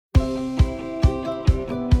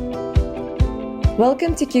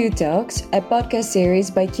Welcome to Q Talks, a podcast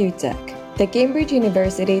series by QTech, the Cambridge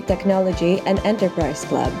University Technology and Enterprise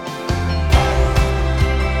Club.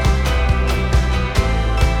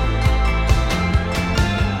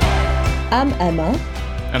 I'm Emma.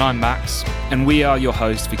 And I'm Max, and we are your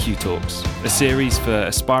hosts for Q Talks, a series for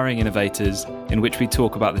aspiring innovators in which we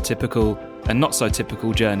talk about the typical and not so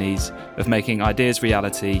typical journeys of making ideas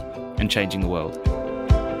reality and changing the world.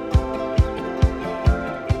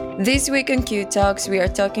 This week on Q Talks, we are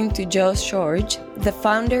talking to Joe Schorge, the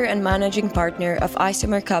founder and managing partner of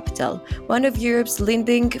Isomer Capital, one of Europe's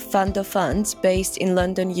leading fund of funds based in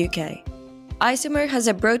London, UK. Isomer has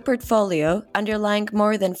a broad portfolio underlying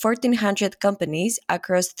more than 1,400 companies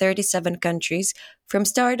across 37 countries, from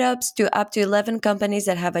startups to up to 11 companies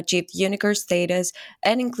that have achieved unicorn status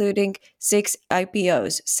and including 6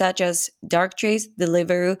 IPOs, such as Darktrace,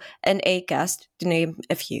 Deliveroo, and Acast, to name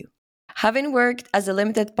a few. Having worked as a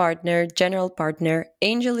limited partner, general partner,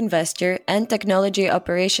 angel investor, and technology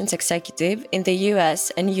operations executive in the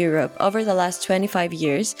US and Europe over the last 25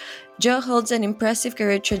 years, Joe holds an impressive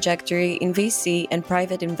career trajectory in VC and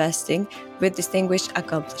private investing with distinguished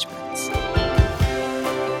accomplishments.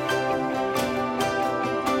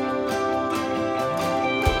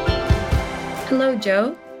 Hello,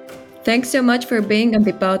 Joe. Thanks so much for being on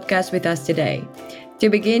the podcast with us today. To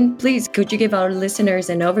begin, please, could you give our listeners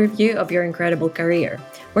an overview of your incredible career?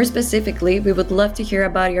 More specifically, we would love to hear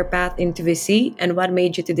about your path into VC and what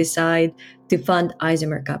made you to decide to fund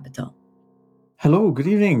Isomer Capital. Hello, good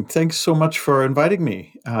evening. Thanks so much for inviting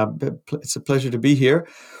me. It's a pleasure to be here.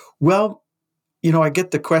 Well, I get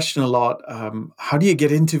the question a lot, how do you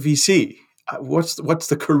get into VC? What's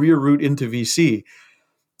the career route into VC?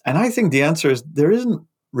 And I think the answer is there isn't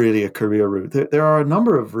really a career route. There are a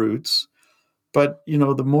number of routes. But,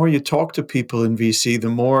 the more you talk to people in VC, the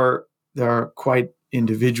more there are quite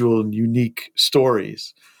individual and unique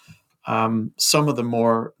stories. Some of the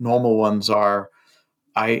more normal ones are,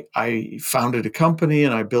 I founded a company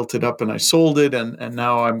and I built it up and I sold it. And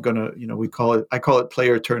now I'm going to, I call it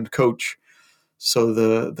player turned coach. So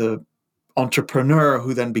the entrepreneur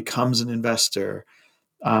who then becomes an investor.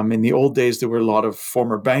 In the old days, there were a lot of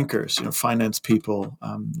former bankers, finance people,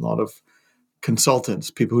 a lot of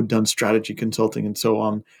consultants, people who'd done strategy consulting and so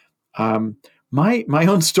on. My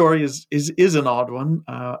own story is an odd one.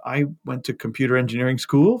 I went to computer engineering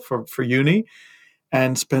school for uni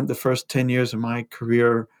and spent the first 10 years of my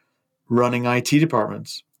career running IT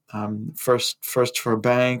departments. First for a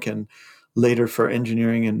bank and later for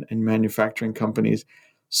engineering and manufacturing companies.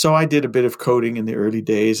 So I did a bit of coding in the early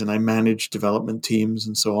days and I managed development teams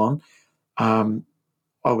and so on.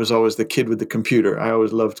 I was always the kid with the computer. I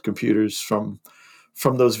always loved computers from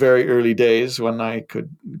those very early days when I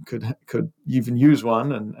could even use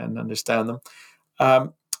one and understand them.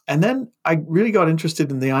 And then I really got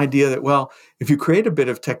interested in the idea that, well, if you create a bit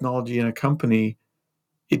of technology in a company,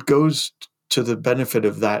 it goes to the benefit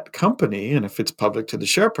of that company, and if it's public, to the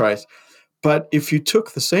share price. But if you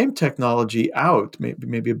took the same technology out,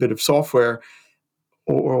 maybe a bit of software,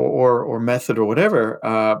 or method or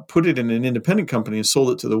whatever, put it in an independent company and sold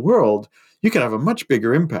it to the world, you could have a much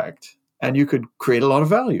bigger impact and you could create a lot of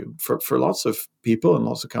value for lots of people and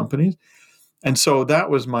lots of companies. And so that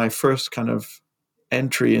was my first kind of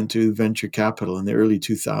entry into venture capital in the early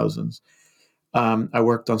 2000s. I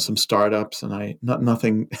worked on some startups and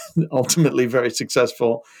nothing ultimately very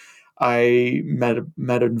successful. I met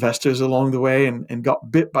investors along the way and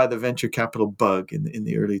got bit by the venture capital bug in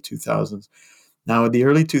the early 2000s. Now, in the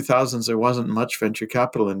early 2000s, there wasn't much venture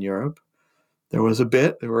capital in Europe. There was a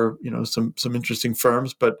bit. There were, some interesting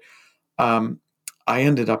firms, but I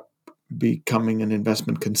ended up becoming an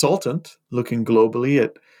investment consultant, looking globally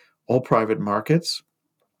at all private markets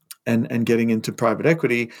and getting into private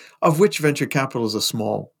equity, of which venture capital is a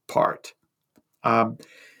small part.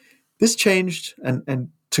 This changed, and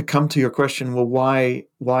to come to your question, well,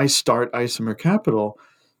 why start Isomer Capital?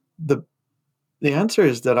 The answer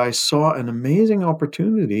is that I saw an amazing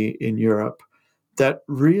opportunity in Europe that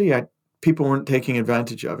really people weren't taking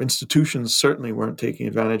advantage of. Institutions certainly weren't taking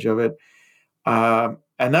advantage of it. And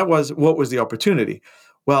that was, what was the opportunity?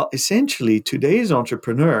 Well, essentially, today's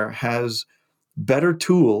entrepreneur has better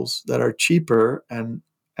tools that are cheaper and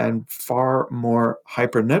far more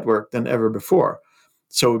hyper-networked than ever before.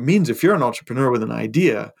 So it means if you're an entrepreneur with an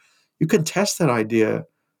idea, you can test that idea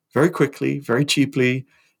very quickly, very cheaply.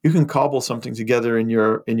 You can cobble something together in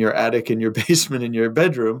your attic, in your basement, in your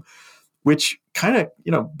bedroom, which kind of,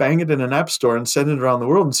 bang it in an app store and send it around the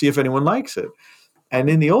world and see if anyone likes it. And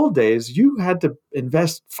in the old days, you had to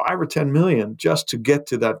invest 5 or 10 million just to get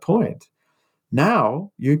to that point.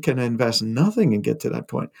 Now you can invest nothing and get to that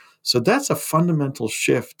point. So that's a fundamental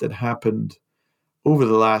shift that happened over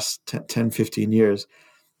the last 10, 15 years.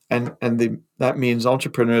 That means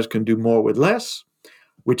entrepreneurs can do more with less,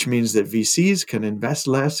 which means that VCs can invest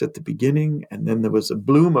less at the beginning. And then there was a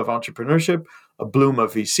bloom of entrepreneurship, a bloom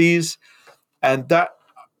of VCs. And that,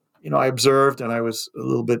 I observed, and I was a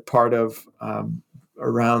little bit part of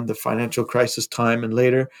around the financial crisis time and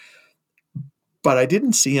later. But I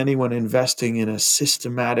didn't see anyone investing in a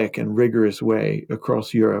systematic and rigorous way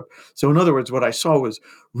across Europe. So in other words, what I saw was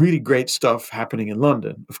really great stuff happening in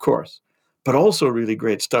London, of course, but also really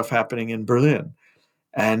great stuff happening in Berlin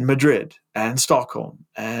and Madrid and Stockholm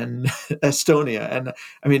and Estonia and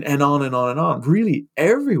on and on and on, really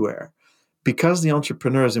everywhere. Because the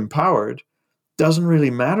entrepreneur is empowered, doesn't really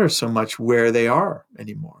matter so much where they are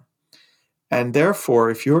anymore. And therefore,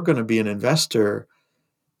 if you're going to be an investor,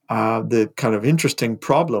 the kind of interesting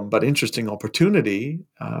problem, but interesting opportunity,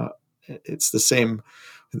 it's the same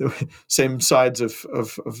sides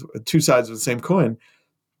of two sides of the same coin.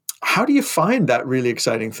 How do you find that really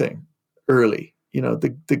exciting thing early?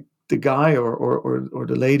 The guy or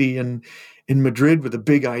the lady in Madrid with a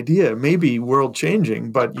big idea, maybe world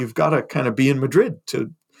changing, but you've got to kind of be in Madrid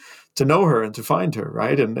to know her and to find her,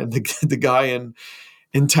 right? And the guy in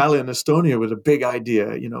Tallinn, Estonia, with a big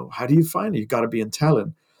idea, how do you find it? You've got to be in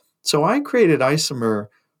Tallinn. So I created Isomer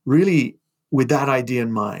really with that idea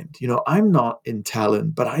in mind. I'm not in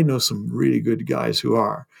Tallinn, but I know some really good guys who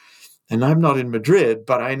are. And I'm not in Madrid,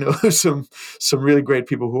 but I know some really great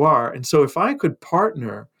people who are. And so if I could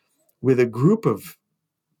partner with a group of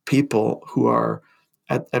people who are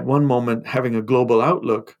at one moment having a global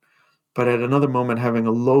outlook, but at another moment having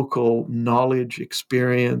a local knowledge,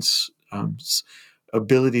 experience,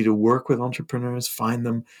 ability to work with entrepreneurs, find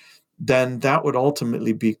them, then that would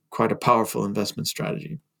ultimately be quite a powerful investment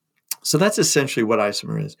strategy. So that's essentially what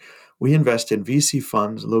Isomer is. We invest in VC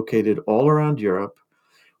funds located all around Europe.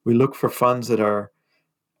 We look for funds that are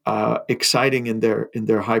exciting in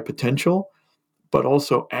their high potential, but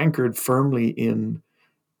also anchored firmly in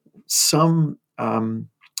some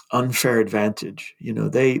unfair advantage.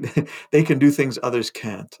 They can do things others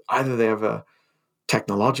can't. Either they have a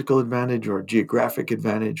technological advantage or a geographic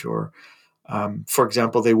advantage, or for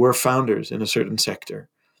example, they were founders in a certain sector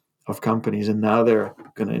of companies, and now they're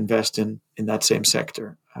going to invest in that same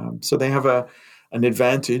sector. So they have an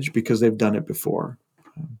advantage because they've done it before.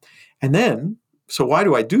 And then, so why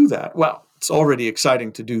do I do that? Well, it's already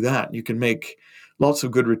exciting to do that. You can make lots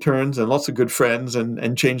of good returns and lots of good friends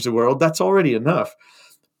and change the world. That's already enough.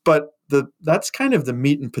 But that's kind of the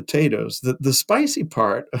meat and potatoes. The spicy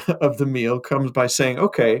part of the meal comes by saying,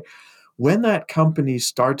 okay, when that company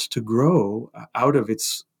starts to grow out of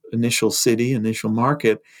its initial city, initial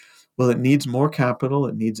market, well, it needs more capital.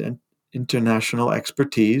 It needs international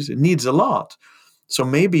expertise. It needs a lot. So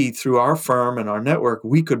maybe through our firm and our network,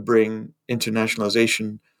 we could bring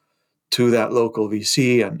internationalization to that local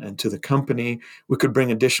VC and to the company. We could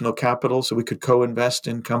bring additional capital, so we could co-invest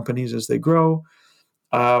in companies as they grow.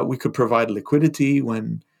 We could provide liquidity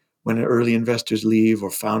when early investors leave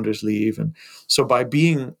or founders leave. And so by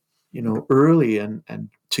being early and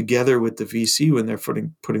together with the VC when they're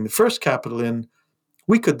putting the first capital in,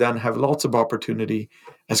 we could then have lots of opportunity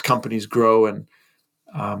as companies grow and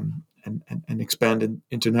expand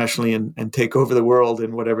internationally and take over the world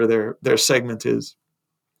in whatever their segment is.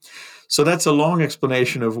 So that's a long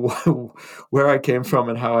explanation of where I came from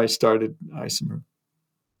and how I started Isomer.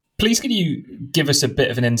 Please, could you give us a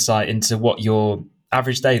bit of an insight into what your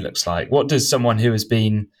average day looks like? What does someone who has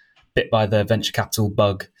been bit by the venture capital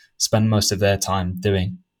bug spend most of their time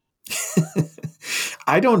doing?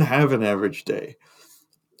 I don't have an average day.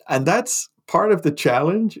 And that's part of the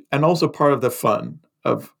challenge and also part of the fun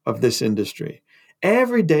of this industry.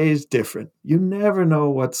 Every day is different. You never know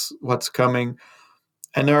what's coming.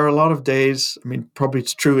 And there are a lot of days, probably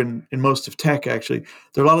it's true in most of tech, actually.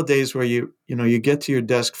 There are a lot of days where you get to your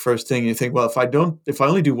desk first thing and you think, well, if I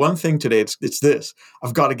only do one thing today, it's this.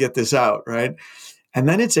 I've got to get this out, right? And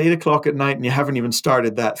then it's 8:00 at night and you haven't even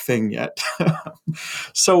started that thing yet.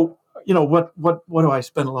 So, what do I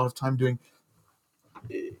spend a lot of time doing?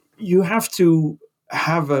 You have to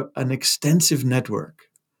have an extensive network.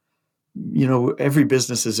 Every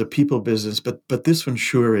business is a people business, but this one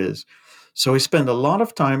sure is. So I spend a lot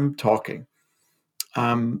of time talking to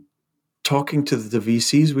the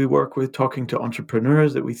VCs we work with, talking to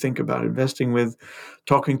entrepreneurs that we think about investing with,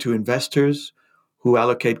 talking to investors who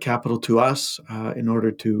allocate capital to us in order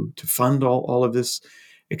to fund all of this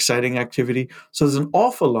exciting activity. So there's an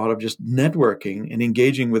awful lot of just networking and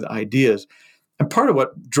engaging with ideas. And part of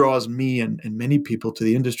what draws me and many people to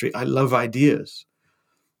the industry, I love ideas.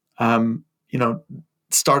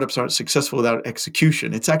 Startups aren't successful without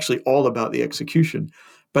execution. It's actually all about the execution.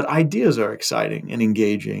 But ideas are exciting and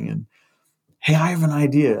engaging. And hey, I have an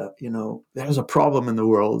idea. There's a problem in the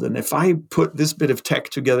world. And if I put this bit of tech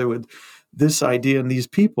together with this idea and these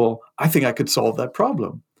people, I think I could solve that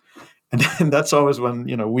problem. And that's always when,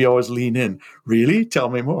 we always lean in. Really? Tell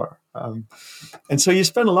me more. And so you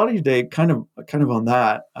spend a lot of your day kind of on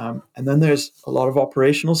that. And then there's a lot of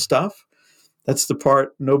operational stuff. That's the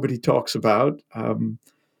part nobody talks about.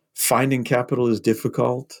 Finding capital is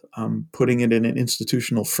difficult. Putting it in an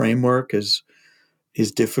institutional framework is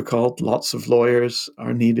difficult. Lots of lawyers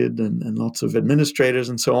are needed and lots of administrators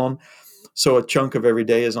and so on. So a chunk of every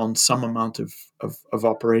day is on some amount of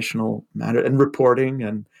operational matter and reporting.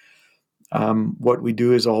 And what we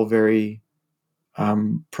do is all very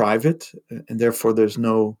private, and therefore there's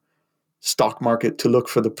no stock market to look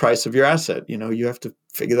for the price of your asset. You have to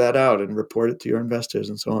figure that out and report it to your investors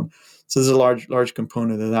and so on. So there's a large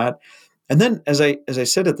component of that. And then, as I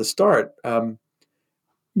said at the start,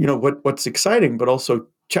 what's exciting but also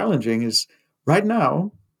challenging is right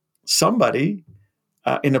now somebody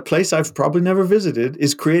in a place I've probably never visited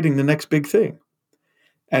is creating the next big thing.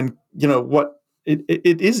 And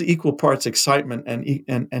it is equal parts excitement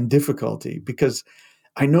and difficulty, because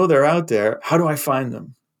I know they're out there. How do I find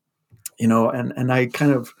them? And I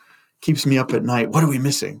kind of keeps me up at night. What are we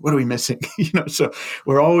missing? So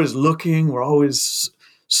we're always looking, we're always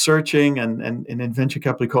searching, and in venture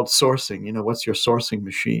capital called sourcing. What's your sourcing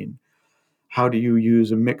machine? How do you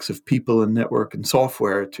use a mix of people and network and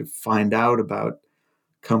software to find out about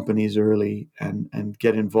companies early and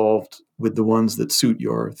get involved with the ones that suit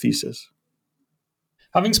your thesis?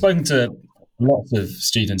 Having spoken to lots of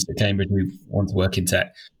students at Cambridge who want to work in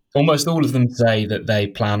tech, almost all of them say that they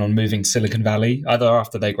plan on moving to Silicon Valley, either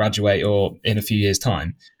after they graduate or in a few years'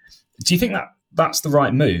 time. Do you think that that's the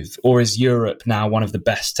right move, or is Europe now one of the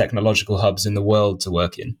best technological hubs in the world to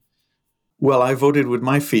work in? Well, I voted with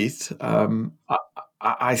my feet.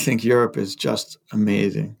 I think Europe is just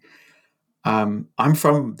amazing. I'm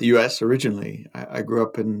from the US originally. I grew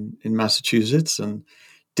up in Massachusetts and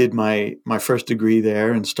did my first degree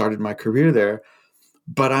there and started my career there.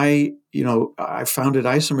 But I founded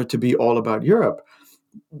Isomer to be all about Europe.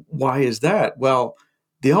 Why is that? Well,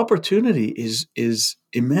 the opportunity is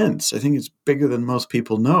immense. I think it's bigger than most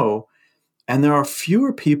people know, and there are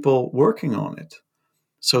fewer people working on it.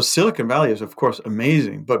 So Silicon Valley is, of course,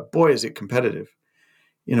 amazing, but boy, is it competitive.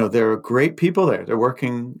 There are great people there. They're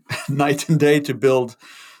working night and day to build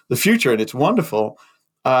the future, and it's wonderful.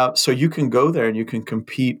 So you can go there and you can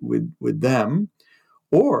compete with them,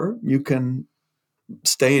 or you can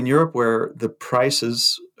stay in Europe where the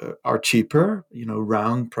prices are cheaper.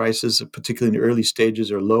 Round prices, particularly in the early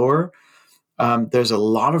stages, are lower. There's a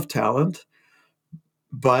lot of talent,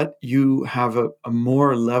 but you have a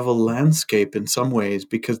more level landscape in some ways,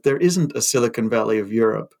 because there isn't a Silicon Valley of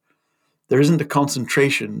Europe. There isn't a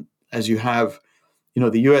concentration as you have,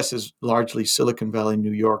 the US is largely Silicon Valley,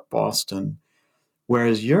 New York, Boston,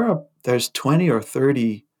 whereas Europe, there's 20 or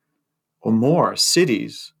 30 or more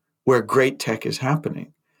cities where great tech is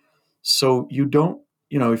happening. So you don't,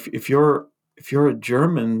 if you're a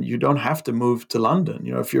German, you don't have to move to London.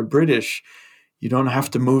 If you're British, you don't have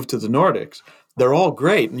to move to the Nordics. They're all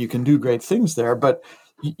great and you can do great things there. But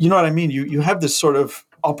you know what I mean? You have this sort of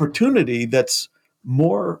opportunity that's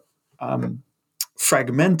more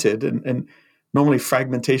fragmented, and normally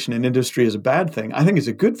fragmentation in industry is a bad thing. I think it's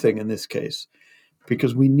a good thing in this case,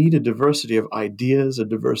 because we need a diversity of ideas, a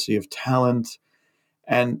diversity of talent,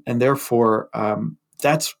 and therefore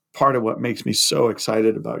that's part of what makes me so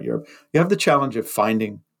excited about Europe. You have the challenge of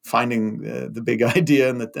finding the big idea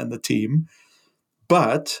and the team,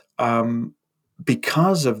 but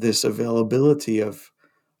because of this availability of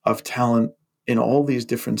talent in all these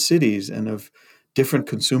different cities and of different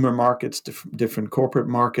consumer markets, different corporate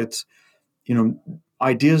markets,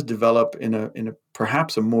 ideas develop in a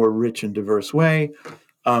perhaps a more rich and diverse way.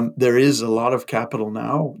 There is a lot of capital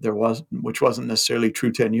now. Which wasn't necessarily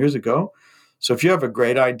true 10 years ago. So if you have a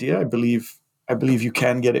great idea, I believe you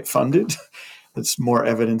can get it funded. It's more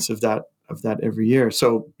evidence of that every year.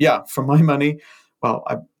 So yeah, for my money, well,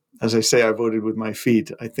 as I say, I voted with my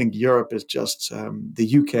feet. I think Europe is just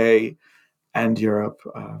the UK and Europe.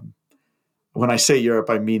 When I say Europe,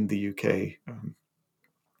 I mean the UK.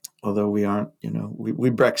 Although we aren't, we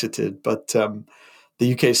Brexited, but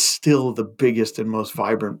the UK is still the biggest and most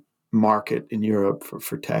vibrant market in Europe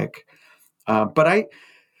for tech. But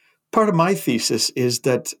part of my thesis is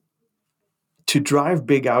that to drive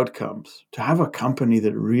big outcomes, to have a company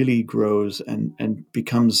that really grows and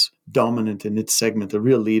becomes dominant in its segment, a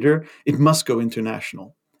real leader, it must go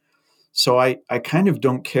international. So I kind of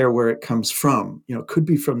don't care where it comes from. It could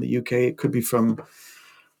be from the UK, it could be from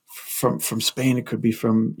Spain, it could be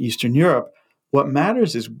from Eastern Europe. What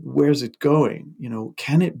matters is where's it going?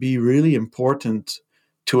 Can it be really important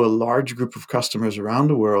to a large group of customers around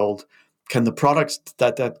the world? Can the products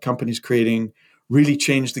that company's creating really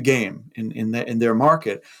change the game in their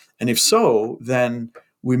market? And if so, then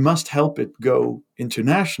we must help it go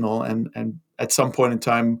international. And at some point in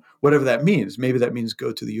time, whatever that means, maybe that means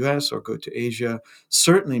go to the US or go to Asia,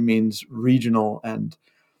 certainly means regional and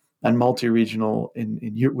multi-regional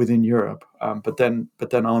within Europe, but then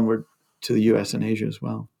onward to the US and Asia as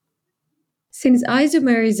well. Since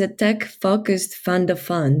Isomer is a tech-focused fund of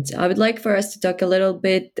funds, I would like for us to talk a little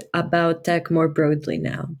bit about tech more broadly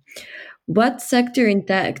now. What sector in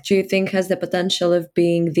tech do you think has the potential of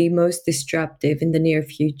being the most disruptive in the near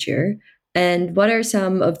future? And what are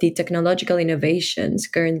some of the technological innovations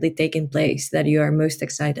currently taking place that you are most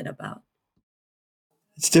excited about?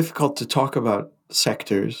 It's difficult to talk about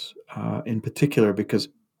sectors in particular because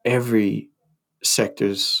every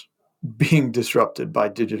sector's being disrupted by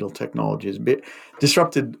digital technologies,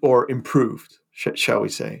 disrupted or improved, shall we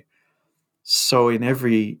say. So in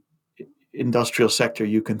every industrial sector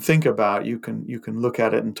you can think about, you can look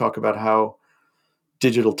at it and talk about how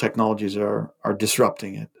digital technologies are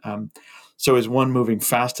disrupting it. So is one moving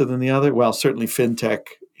faster than the other? Well, certainly fintech.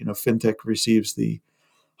 Fintech receives the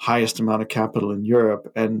highest amount of capital in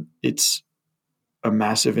Europe, and it's a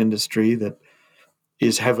massive industry that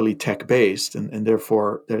is heavily tech-based, and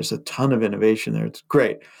therefore there's a ton of innovation there. It's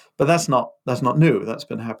great, but that's not new. That's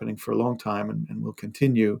been happening for a long time and will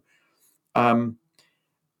continue.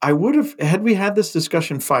 I would have, had we had this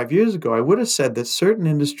discussion 5 years ago, I would have said that certain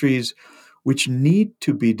industries which need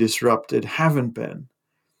to be disrupted haven't been.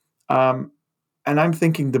 And I'm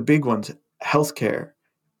thinking the big ones: healthcare,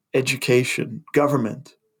 education,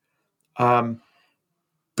 government.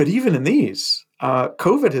 But even in these,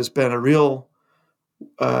 COVID has been a real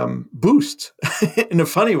boost in a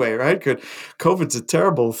funny way, right? COVID's a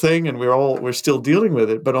terrible thing, and we're still dealing with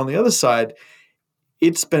it. But on the other side,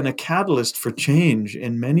 it's been a catalyst for change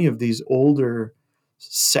in many of these older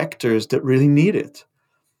sectors that really need it.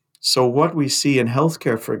 So what we see in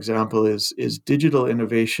healthcare, for example, is digital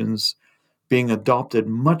innovations being adopted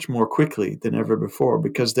much more quickly than ever before,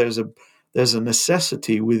 because there's a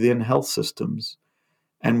necessity within health systems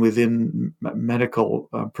and within medical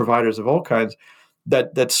providers of all kinds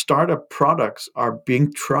that startup products are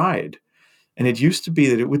being tried. And it used to be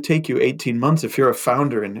that it would take you 18 months if you're a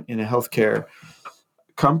founder in a healthcare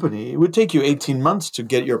company. It would take you 18 months to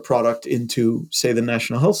get your product into, say, the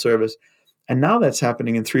National Health Service. And now that's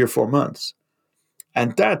happening in 3 or 4 months.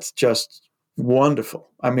 And that's just wonderful.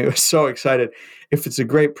 I mean, we're so excited. If it's a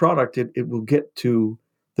great product, it will get to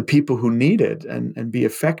the people who need it and be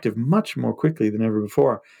effective much more quickly than ever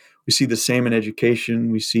before. We see the same in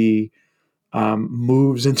education. We see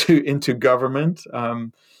moves into government.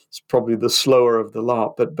 It's probably the slower of the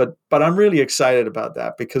lot, but I'm really excited about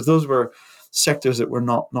that, because those were sectors that were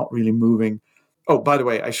not really moving. Oh, by the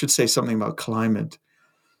way, I should say something about climate.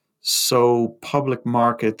 So public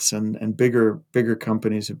markets and bigger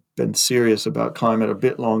companies have been serious about climate a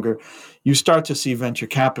bit longer. You start to see venture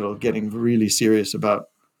capital getting really serious about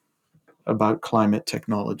climate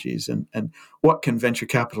technologies and what can venture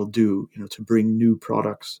capital do, to bring new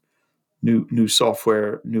products, new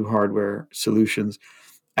software, new hardware solutions.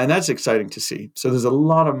 And that's exciting to see. So there's a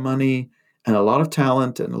lot of money and a lot of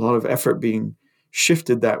talent and a lot of effort being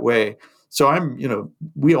shifted that way. So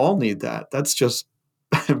we all need that. That's just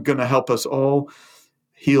going to help us all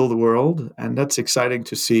heal the world. And that's exciting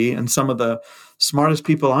to see. And some of the smartest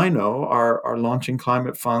people I know are launching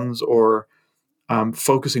climate funds or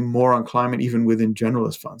focusing more on climate, even within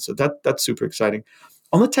generalist funds. So that's super exciting.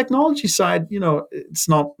 On the technology side, it's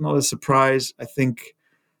not a surprise. I think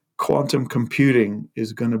quantum computing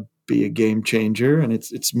is going to be a game changer, and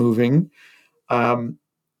it's moving.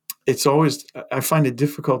 It's always, I find it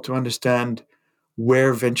difficult to understand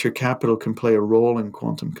where venture capital can play a role in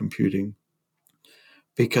quantum computing,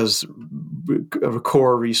 because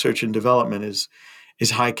core research and development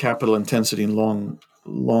is high capital intensity and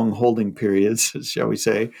long holding periods, shall we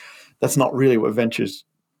say. That's not really what venture's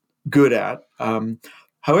good at.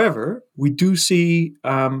 However, we do see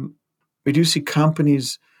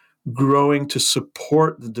companies growing to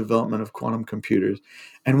support the development of quantum computers,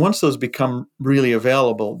 and once those become really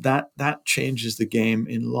available, that changes the game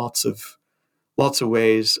in lots of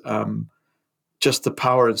ways. Just the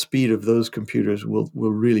power and speed of those computers will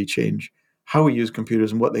really change how we use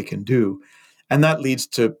computers and what they can do. And that leads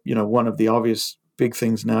to, one of the obvious big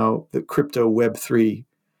things now, the crypto Web3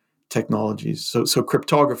 technologies. So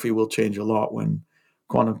cryptography will change a lot when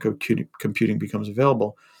quantum computing becomes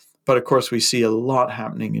available. But of course, we see a lot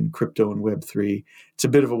happening in crypto and Web3. It's a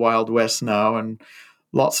bit of a Wild West now, and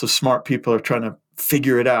lots of smart people are trying to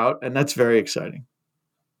figure it out, and that's very exciting.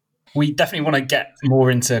 We definitely want to get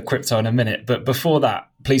more into crypto in a minute, but before that,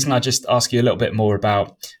 please can I just ask you a little bit more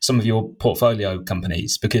about some of your portfolio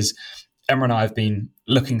companies? Because Emma and I have been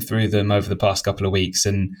looking through them over the past couple of weeks,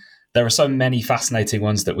 and there are so many fascinating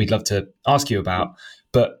ones that we'd love to ask you about.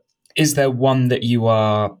 But is there one that you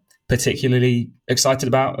are particularly excited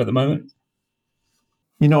about at the moment?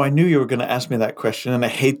 I knew you were going to ask me that question, and I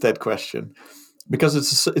hate that question because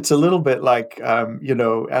it's a little bit like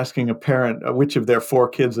asking a parent which of their 4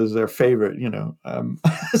 kids is their favorite.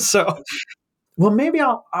 So, well, maybe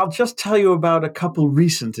I'll just tell you about a couple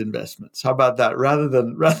recent investments. How about that, rather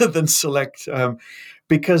than select,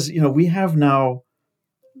 because we have now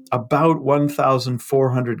about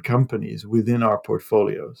 1,400 companies within our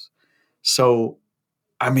portfolios. So,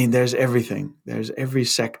 I mean, there's everything. There's every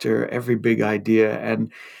sector, every big idea,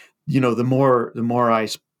 and the more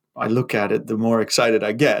I look at it, the more excited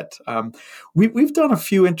I get. We've done a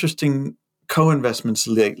few interesting co-investments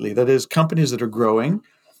lately. That is, companies that are growing,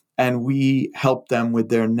 and we help them with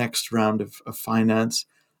their next round of finance.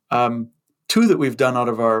 2 that we've done out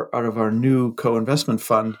of our new co-investment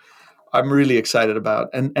fund, I'm really excited about.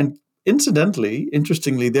 And incidentally,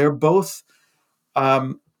 interestingly, they're both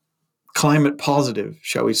climate positive,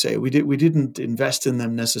 shall we say. We didn't invest in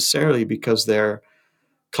them necessarily because they're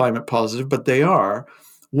climate positive, but they are.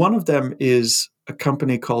 One of them is a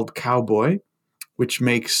company called Cowboy, which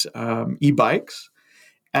makes e-bikes,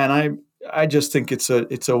 and I just think it's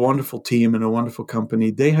a wonderful team and a wonderful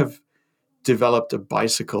company. They have developed a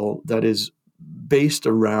bicycle that is based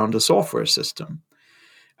around a software system,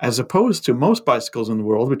 as opposed to most bicycles in the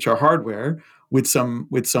world, which are hardware with some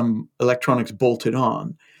electronics bolted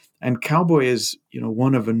on. And Cowboy is,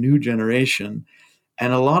 one of a new generation,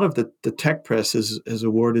 and a lot of the tech press has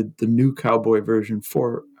awarded the new Cowboy version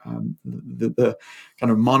for the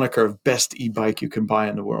kind of moniker of best e-bike you can buy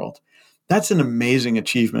in the world. That's an amazing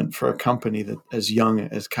achievement for a company that as young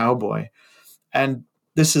as Cowboy, and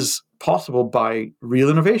this is possible by real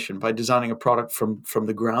innovation, by designing a product from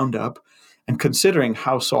the ground up, and considering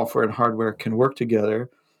how software and hardware can work together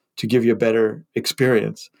to give you a better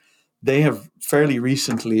experience. They have fairly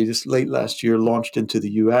recently, just late last year, launched into the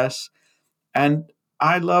US. And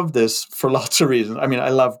I love this for lots of reasons. I mean, I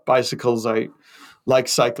love bicycles. I like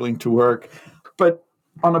cycling to work. But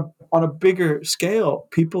on a bigger scale,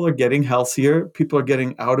 people are getting healthier. People are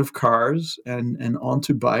getting out of cars and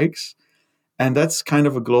onto bikes. And that's kind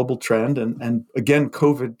of a global trend. And again,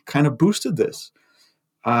 COVID kind of boosted this.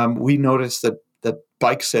 We noticed that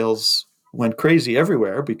bike sales went crazy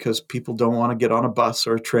everywhere because people don't want to get on a bus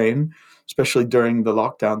or a train, especially during the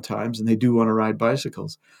lockdown times, and they do want to ride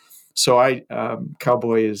bicycles. So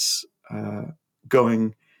Cowboy is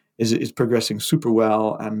progressing super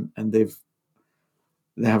well, and they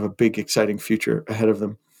have a big, exciting future ahead of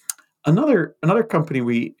them. Another company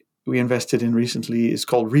we invested in recently is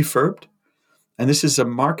called Refurbed, and this is a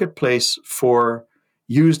marketplace for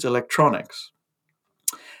used electronics.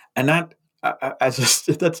 And that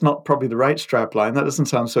that's not probably the right strap line. That doesn't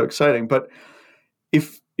sound so exciting. But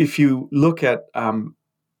if you look at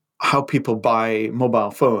how people buy mobile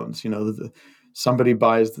phones, somebody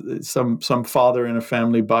buys some father in a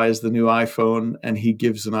family buys the new iPhone, and he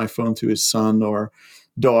gives an iPhone to his son or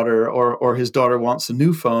daughter, or his daughter wants a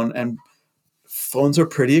new phone, and phones are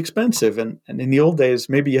pretty expensive. And in the old days,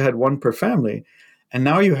 maybe you had one per family, and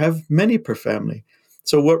now you have many per family.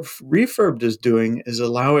 So what Refurbed is doing is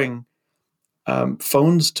allowing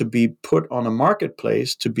phones to be put on a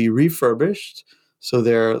marketplace to be refurbished, so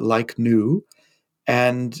they're like new,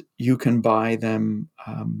 and you can buy them.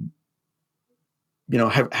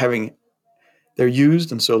 They're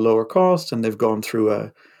used and so lower cost, and they've gone through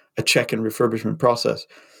a check and refurbishment process.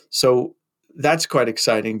 So that's quite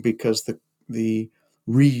exciting because the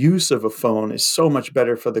reuse of a phone is so much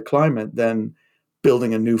better for the climate than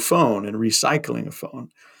building a new phone and recycling a phone.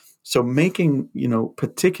 So making,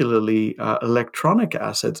 particularly electronic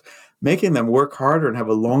assets, making them work harder and have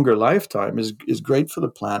a longer lifetime is great for the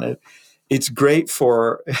planet. It's great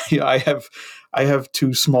for, I have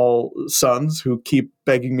 2 small sons who keep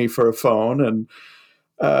begging me for a phone, and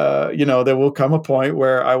there will come a point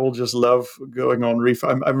where I will just love going on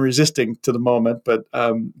I'm resisting to the moment, but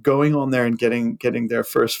going on there and getting their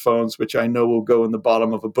first phones, which I know will go in the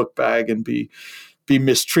bottom of a book bag and be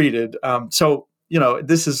mistreated. So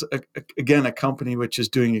this is again a company which is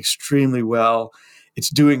doing extremely well. It's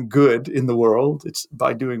doing good in the world. It's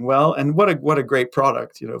by doing well, and what a great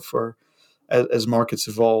product, for as markets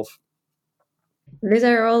evolve. These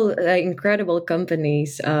are all incredible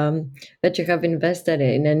companies that you have invested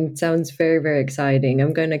in, and it sounds very, very exciting.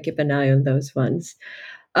 I'm going to keep an eye on those ones.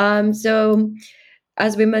 So,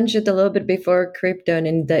 as we mentioned a little bit before, crypto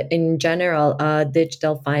and in general,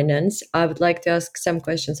 digital finance, I would like to ask some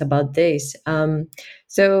questions about this.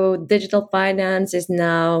 So, digital finance is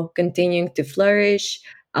now continuing to flourish.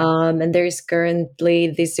 And there is currently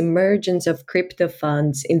this emergence of crypto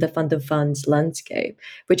funds in the fund of funds landscape,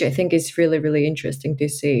 which I think is really, really interesting to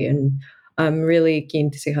see. And I'm really keen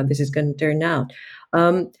to see how this is going to turn out.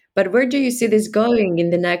 But where do you see this going in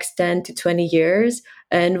the next 10 to 20 years?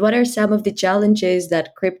 And what are some of the challenges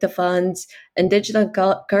that crypto funds and digital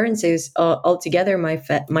currencies altogether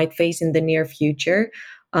might face in the near future?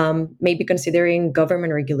 Maybe considering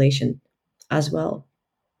government regulation as well.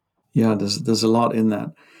 Yeah, there's a lot in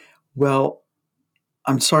that. Well,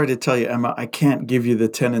 I'm sorry to tell you, Emma, I can't give you the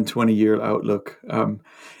 10 and 20-year outlook.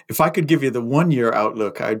 If I could give you the 1-year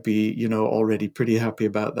outlook, I'd be, already pretty happy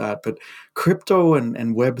about that. But crypto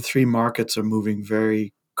and Web3 markets are moving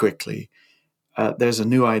very quickly. There's a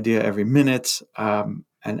new idea every minute, and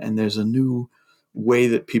there's a new way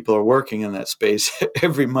that people are working in that space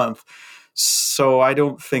every month. So I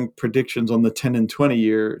don't think predictions on the 10 and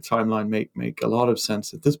 20-year timeline make a lot of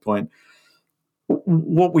sense at this point.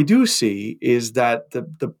 What we do see is that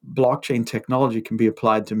the blockchain technology can be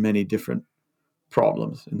applied to many different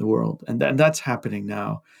problems in the world, and that's happening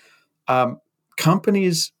now.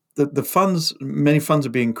 Companies, the funds, many funds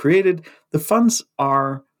are being created. The funds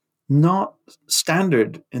are not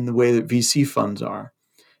standard in the way that VC funds are.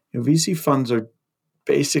 VC funds are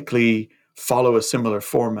basically follow a similar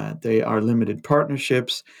format. They are limited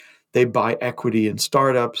partnerships. They buy equity in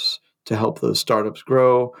startups to help those startups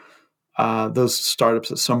grow. Those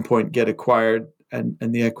startups at some point get acquired, and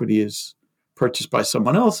the equity is purchased by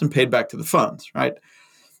someone else and paid back to the funds, right?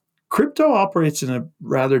 Crypto operates in a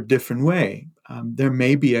rather different way. There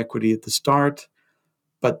may be equity at the start,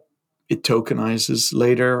 but it tokenizes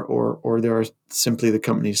later, or there are simply the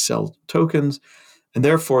companies sell tokens. And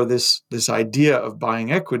therefore, this idea of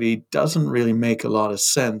buying equity doesn't really make a lot of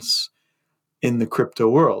sense in the crypto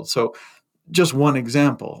world. So just one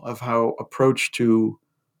example of how approach to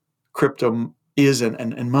crypto is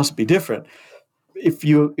and must be different. If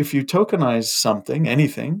you tokenize something,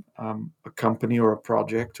 anything, a company or a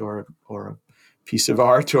project or a piece of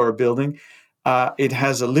art or a building, it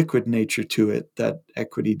has a liquid nature to it that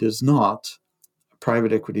equity does not,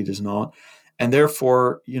 private equity does not. And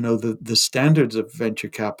therefore, the standards of venture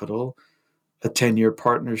capital, a 10-year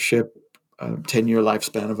partnership, a 10-year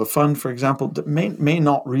lifespan of a fund, for example, that may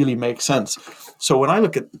not really make sense. So when I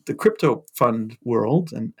look at the crypto fund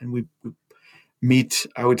world, and we meet,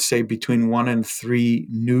 I would say, between 1 and 3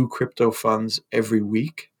 new crypto funds every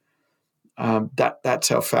week. That's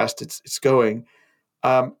how fast it's going.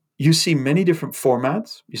 You see many different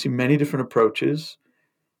formats. You see many different approaches.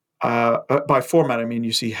 By format, I mean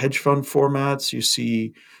you see hedge fund formats. You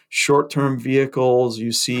see short-term vehicles.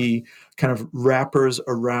 You see kind of wrappers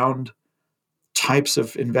around types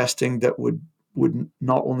of investing that would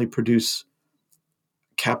not only produce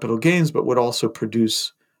capital gains, but would also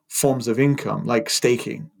produce forms of income like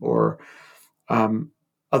staking or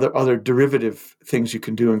other derivative things you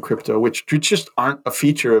can do in crypto, which just aren't a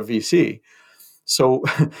feature of VC. So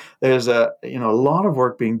there's a lot of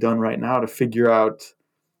work being done right now to figure out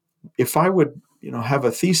if I would have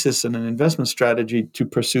a thesis and an investment strategy to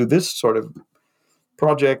pursue this sort of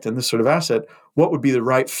project and this sort of asset, what would be the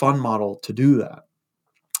right fund model to do that?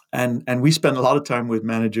 And we spend a lot of time with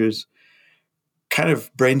managers kind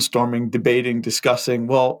of brainstorming, debating, discussing,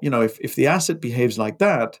 well, if the asset behaves like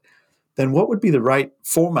that, then what would be the right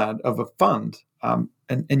format of a fund?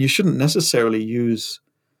 And you shouldn't necessarily use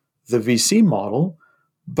the VC model,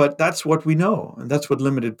 but that's what we know, and that's what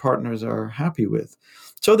limited partners are happy with.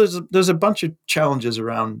 So there's a bunch of challenges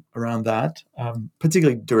around that,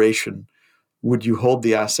 particularly duration. Would you hold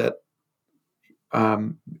the asset?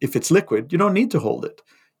 If it's liquid, you don't need to hold it.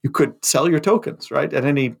 You could sell your tokens, right, at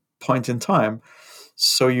any point in time.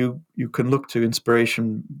 So you can look to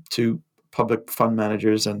inspiration to public fund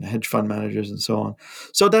managers and hedge fund managers and so on.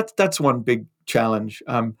 So that's one big challenge.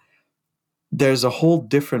 There's a whole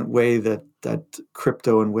different way that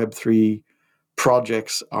crypto and Web3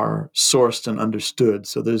 projects are sourced and understood.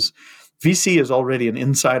 So VC is already an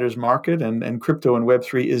insider's market, and crypto and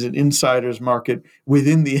Web3 is an insider's market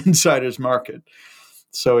within the insider's market.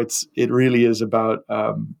 So it really is about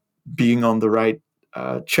being on the right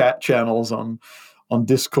chat channels on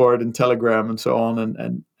Discord and Telegram and so on,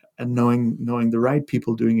 and knowing the right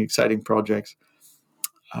people doing exciting projects,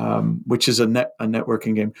 which is a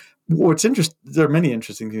networking game. What's interesting, there are many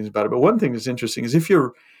interesting things about it, but one thing that's interesting is if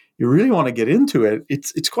you really want to get into it,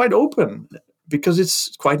 it's quite open because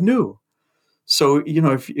it's quite new. So,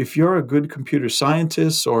 if you're a good computer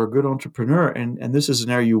scientist or a good entrepreneur, and this is an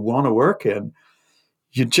area you want to work in,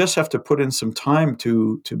 you just have to put in some time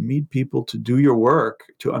to meet people, to do your work,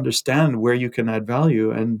 to understand where you can add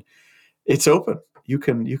value, and it's open. You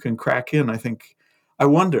can crack in. I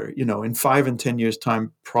wonder, in 5 and 10 years'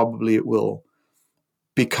 time, probably it will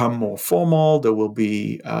become more formal. There will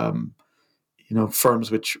be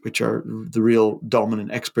firms which are the real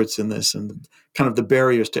dominant experts in this, and kind of the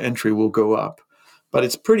barriers to entry will go up. But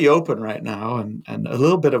it's pretty open right now, and a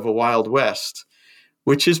little bit of a Wild West,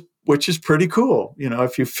 which is pretty cool.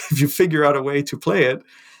 If you figure out a way to play it,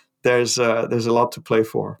 there's a lot to play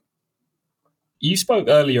for. You spoke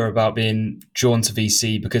earlier about being drawn to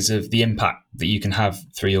VC because of the impact that you can have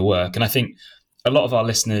through your work, and I think a lot of our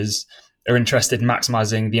listeners are interested in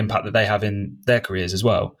maximizing the impact that they have in their careers as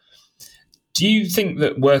well. Do you think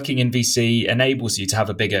that working in VC enables you to have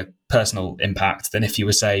a bigger personal impact than if you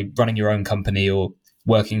were, say, running your own company or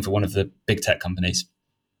working for one of the big tech companies?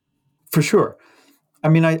 For sure. I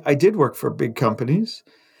mean, I did work for big companies,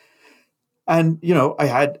 and I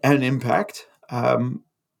had an impact.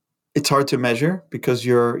 It's hard to measure because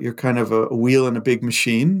you're kind of a wheel in a big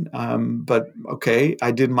machine. But okay,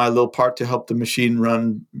 I did my little part to help the machine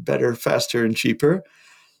run better, faster, and cheaper.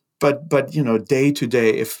 But day to day,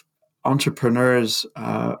 if entrepreneurs,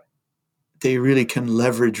 they really can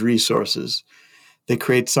leverage resources. They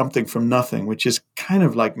create something from nothing, which is kind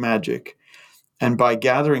of like magic. And by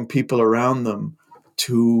gathering people around them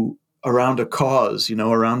around a cause,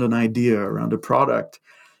 around an idea, around a product,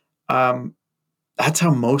 that's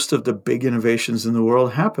how most of the big innovations in the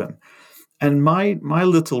world happen. And my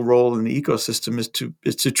little role in the ecosystem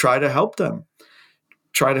is to try to help them.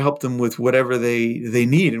 Try to help them with whatever they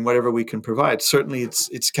need and whatever we can provide. Certainly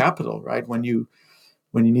it's capital, right? When you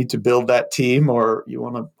need to build that team or you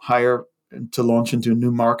want to hire to launch into a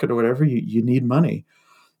new market or whatever, you need money.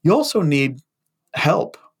 You also need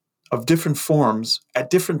help of different forms at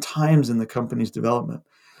different times in the company's development.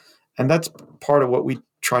 And that's part of what we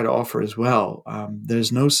try to offer as well.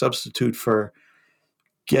 There's no substitute for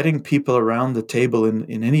getting people around the table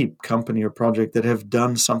in any company or project that have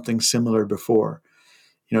done something similar before.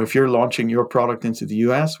 If you're launching your product into the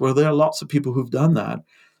US, well, there are lots of people who've done that.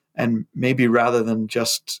 And maybe rather than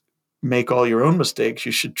just make all your own mistakes,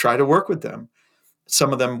 you should try to work with them.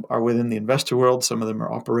 Some of them are within the investor world. Some of them are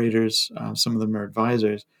operators. Some of them are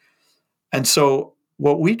advisors. And so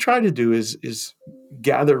what we try to do is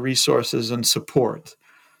gather resources and support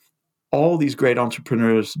all these great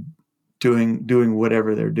entrepreneurs doing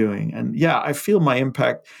whatever they're doing. And yeah, I feel my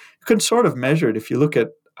impact. You can sort of measure it if you look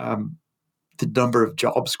at the number of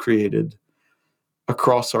jobs created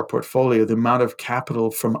across our portfolio, the amount of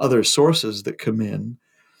capital from other sources that come in,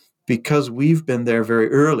 because we've been there very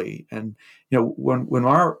early. And when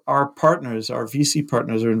our partners, our VC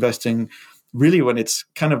partners, are investing, really when it's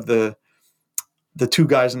kind of the two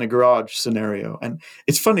guys in a garage scenario. And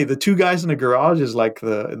it's funny, the two guys in a garage is like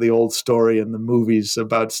the old story in the movies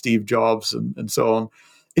about Steve Jobs and so on.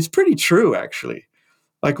 It's pretty true, actually.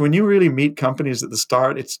 Like when you really meet companies at the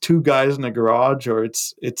start, it's two guys in a garage, or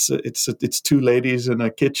it's two ladies in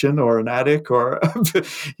a kitchen or an attic, or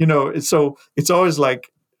so it's always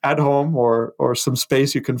like at home or some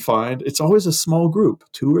space you can find. It's always a small group,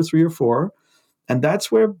 2 or 3 or 4, and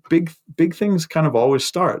that's where big things kind of always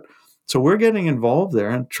start. So we're getting involved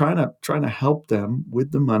there and trying to help them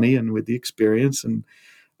with the money and with the experience, and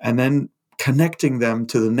then connecting them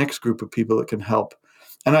to the next group of people that can help.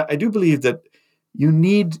 And I do believe that you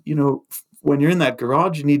need, when you're in that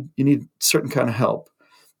garage, you need certain kind of help.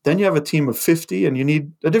 Then you have a team of 50 and you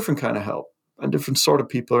need a different kind of help, a different sort of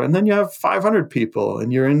people. And then you have 500 people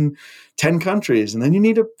and you're in 10 countries, and then you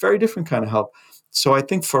need a very different kind of help. So I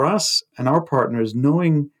think for us and our partners,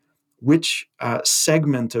 knowing which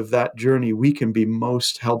segment of that journey we can be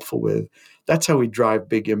most helpful with, that's how we drive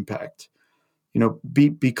big impact.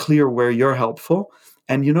 Be clear where you're helpful.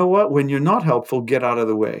 And you know what? When you're not helpful, get out of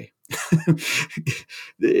the way.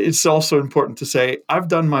 It's also important to say, I've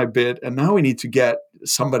done my bit, and now we need to get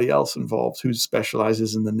somebody else involved who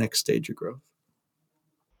specializes in the next stage of growth.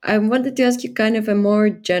 I wanted to ask you kind of a more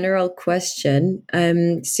general question.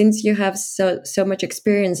 Since you have so much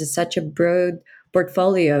experience and such a broad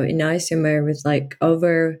portfolio in Isomer with like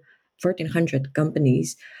over 1,400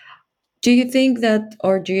 companies, Do you think that,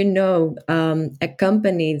 or do you know a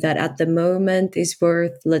company that at the moment is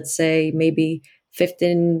worth, let's say, maybe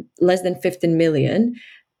 15, less than 15 million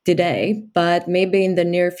today, but maybe in the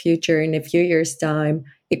near future, in a few years' time,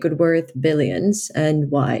 it could worth billions, and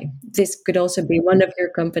why? This could also be one of your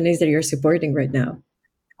companies that you're supporting right now.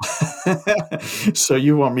 So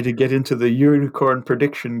you want me to get into the unicorn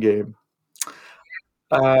prediction game?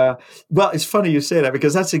 Uh, well, it's funny you say that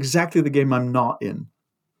because that's exactly the game I'm not in,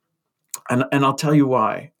 and I'll tell you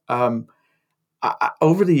why.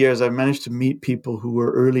 Over the years, I've managed to meet people who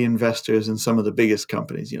were early investors in some of the biggest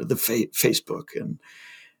companies, the Facebook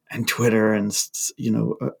and Twitter, and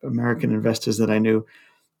American investors that I knew.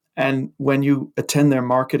 And when you attend their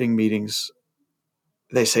marketing meetings,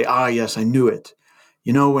 they say, "Ah, yes, I knew it.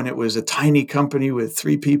 When it was a tiny company with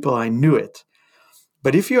 3 people, I knew it."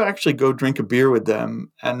 But if you actually go drink a beer with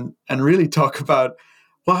them and really talk about,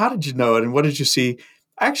 well, how did you know it and what did you see?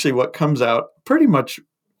 Actually, what comes out pretty much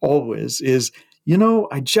always is,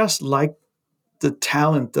 I just like the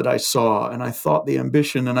talent that I saw, and I thought the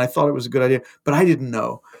ambition, and I thought it was a good idea, but I didn't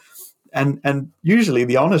know. And usually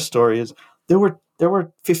the honest story is there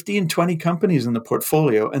were 15, 20 companies in the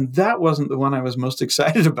portfolio, and that wasn't the one I was most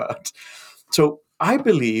excited about. So I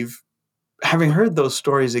believe, having heard those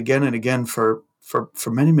stories again and again for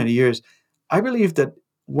many, many years, I believe that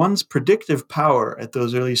one's predictive power at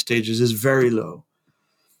those early stages is very low.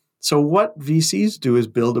 So what VCs do is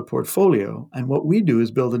build a portfolio, and what we do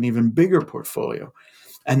is build an even bigger portfolio.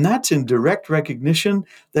 And that's in direct recognition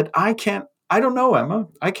that I don't know, Emma.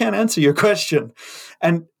 I can't answer your question.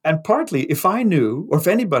 And partly, if I knew, or if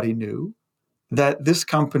anybody knew, that this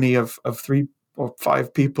company of 3 or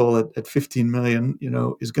 5 people at 15 million,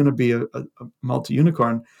 is going to be a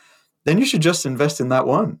multi-unicorn, then you should just invest in that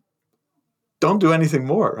one. Don't do anything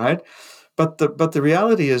more, right? But the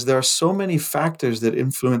reality is there are so many factors that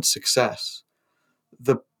influence success.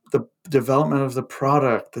 The development of the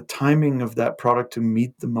product, the timing of that product to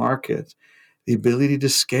meet the market, the ability to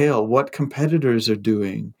scale, what competitors are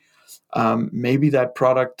doing. Maybe that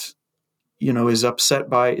product,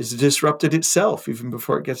 is disrupted itself even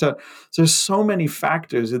before it gets out. So there's so many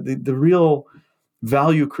factors. The real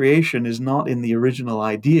value creation is not in the original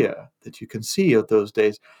idea that you can see of those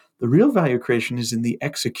days. The real value creation is in the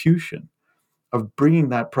execution of bringing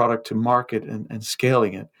that product to market and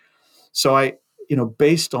scaling it. So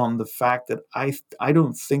based on the fact that I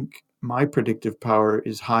don't think my predictive power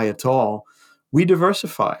is high at all, we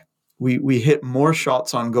diversify. We hit more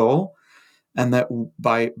shots on goal, and that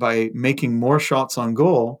by making more shots on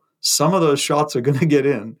goal, some of those shots are going to get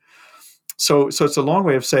in. So it's a long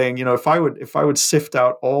way of saying, if I would sift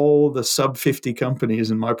out all the sub 50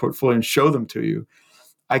 companies in my portfolio and show them to you,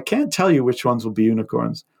 I can't tell you which ones will be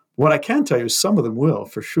unicorns. What I can tell you is some of them will,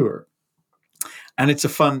 for sure. And it's a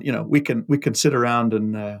fun, we can sit around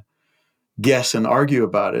and guess and argue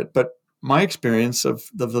about it. But my experience of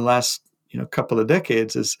the last couple of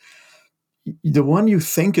decades is the one you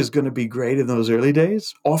think is going to be great in those early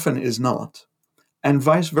days often is not, and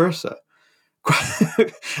vice versa.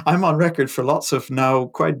 I'm on record for lots of now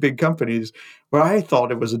quite big companies where I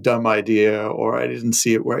thought it was a dumb idea, or I didn't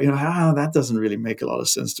see it where, that doesn't really make a lot of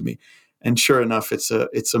sense to me. And sure enough, it's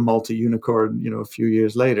a multi-unicorn, a few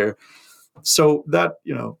years later. So that,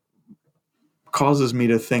 causes me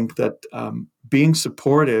to think that being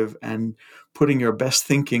supportive and putting your best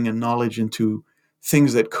thinking and knowledge into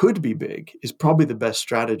things that could be big is probably the best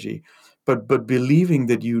strategy. But believing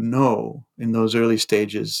that in those early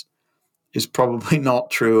stages is probably not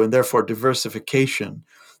true, and therefore diversification.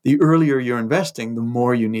 The earlier you're investing, the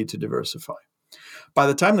more you need to diversify. By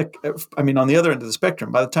the time on the other end of the spectrum,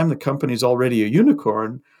 by the time the company's already a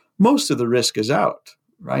unicorn, most of the risk is out,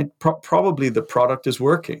 right? Probably the product is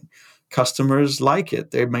working. Customers like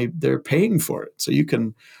it. They're paying for it. So you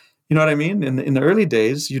can, you know what I mean? In the early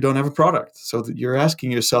days, you don't have a product. So you're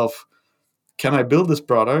asking yourself, can I build this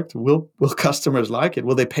product? Will customers like it?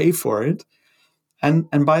 Will they pay for it?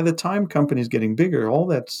 And by the time companies getting bigger, all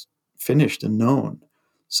that's finished and known.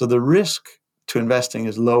 So the risk to investing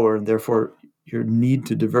is lower, and therefore your need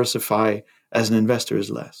to diversify as an investor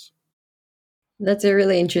is less. That's a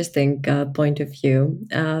really interesting point of view.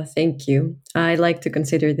 Thank you. I like to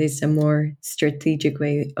consider this a more strategic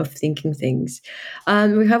way of thinking things.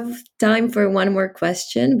 We have time for one more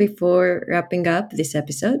question before wrapping up this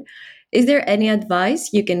episode. Is there any advice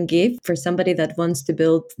you can give for somebody that wants to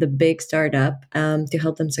build the big startup to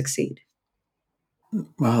help them succeed?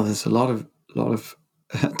 Well, there's a lot of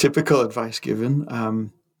typical advice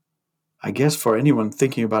given. I guess for anyone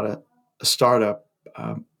thinking about a startup,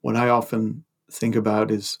 what I often think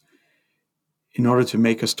about is in order to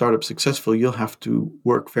make a startup successful, you'll have to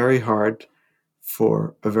work very hard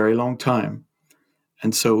for a very long time.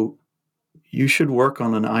 And so you should work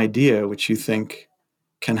on an idea which you think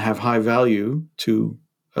can have high value to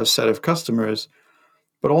a set of customers,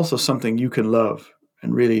 but also something you can love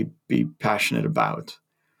and really be passionate about.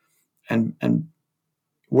 And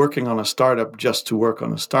working on a startup just to work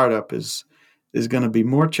on a startup is going to be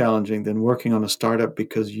more challenging than working on a startup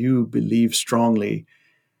because you believe strongly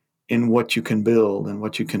in what you can build and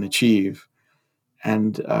what you can achieve.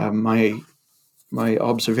 And my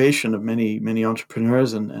observation of many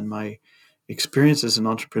entrepreneurs and my experience as an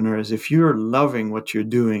entrepreneur is if you're loving what you're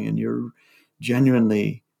doing and you're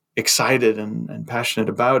genuinely excited and passionate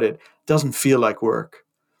about it, it doesn't feel like work.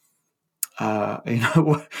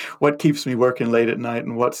 What keeps me working late at night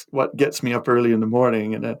and what gets me up early in the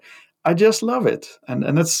morning, and I just love it.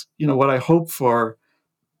 And that's what I hope for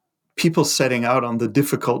people setting out on the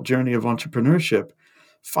difficult journey of entrepreneurship.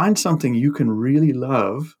 Find something you can really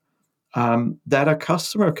love, that a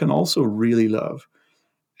customer can also really love.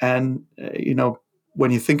 And when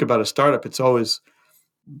you think about a startup, it's always,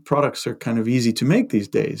 products are kind of easy to make these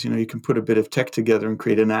days. You can put a bit of tech together and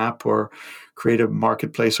create an app or create a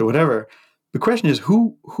marketplace or whatever. The question is,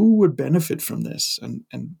 who would benefit from this,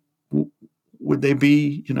 and would they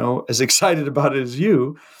be as excited about it as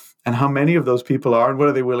you, and how many of those people are, and what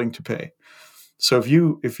are they willing to pay? So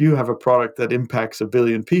if you have a product that impacts 1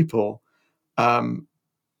 billion people,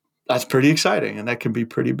 that's pretty exciting, and that can be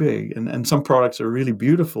pretty big. And some products are really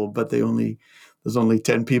beautiful, but there's only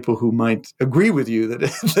 10 people who might agree with you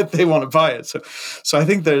that they want to buy it. So I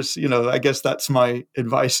think there's, I guess that's my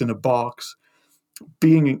advice in a box.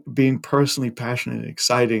 Being personally passionate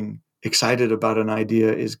and excited about an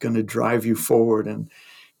idea is going to drive you forward and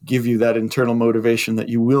give you that internal motivation that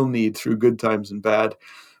you will need through good times and bad.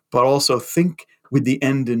 But also think with the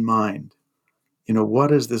end in mind. What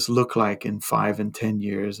does this look like in 5 and 10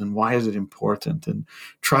 years, and why is it important? And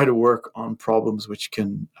try to work on problems which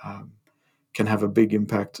can have a big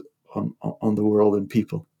impact on the world and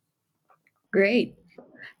people. Great.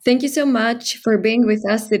 Thank you so much for being with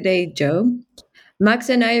us today, Joe. Max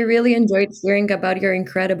and I really enjoyed hearing about your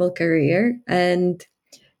incredible career, and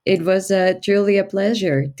it was truly a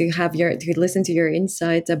pleasure to listen to your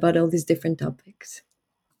insights about all these different topics.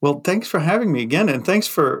 Well, thanks for having me again, and thanks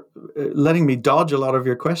for letting me dodge a lot of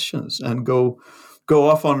your questions and go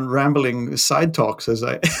off on rambling side talks as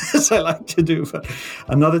I like to do. But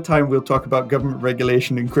another time we'll talk about government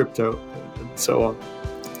regulation in crypto and so on.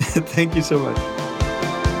 Thank you so much.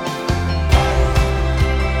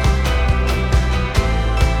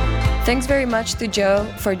 Thanks very much to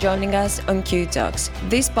Joe for joining us on Q Talks.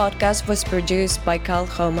 This podcast was produced by Carl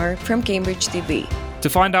Homer from Cambridge TV. To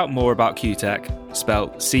find out more about QTech,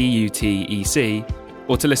 spelled CUTEC,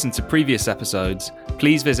 or to listen to previous episodes,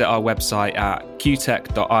 please visit our website at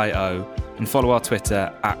qtech.io and follow our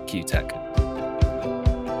Twitter @QTech.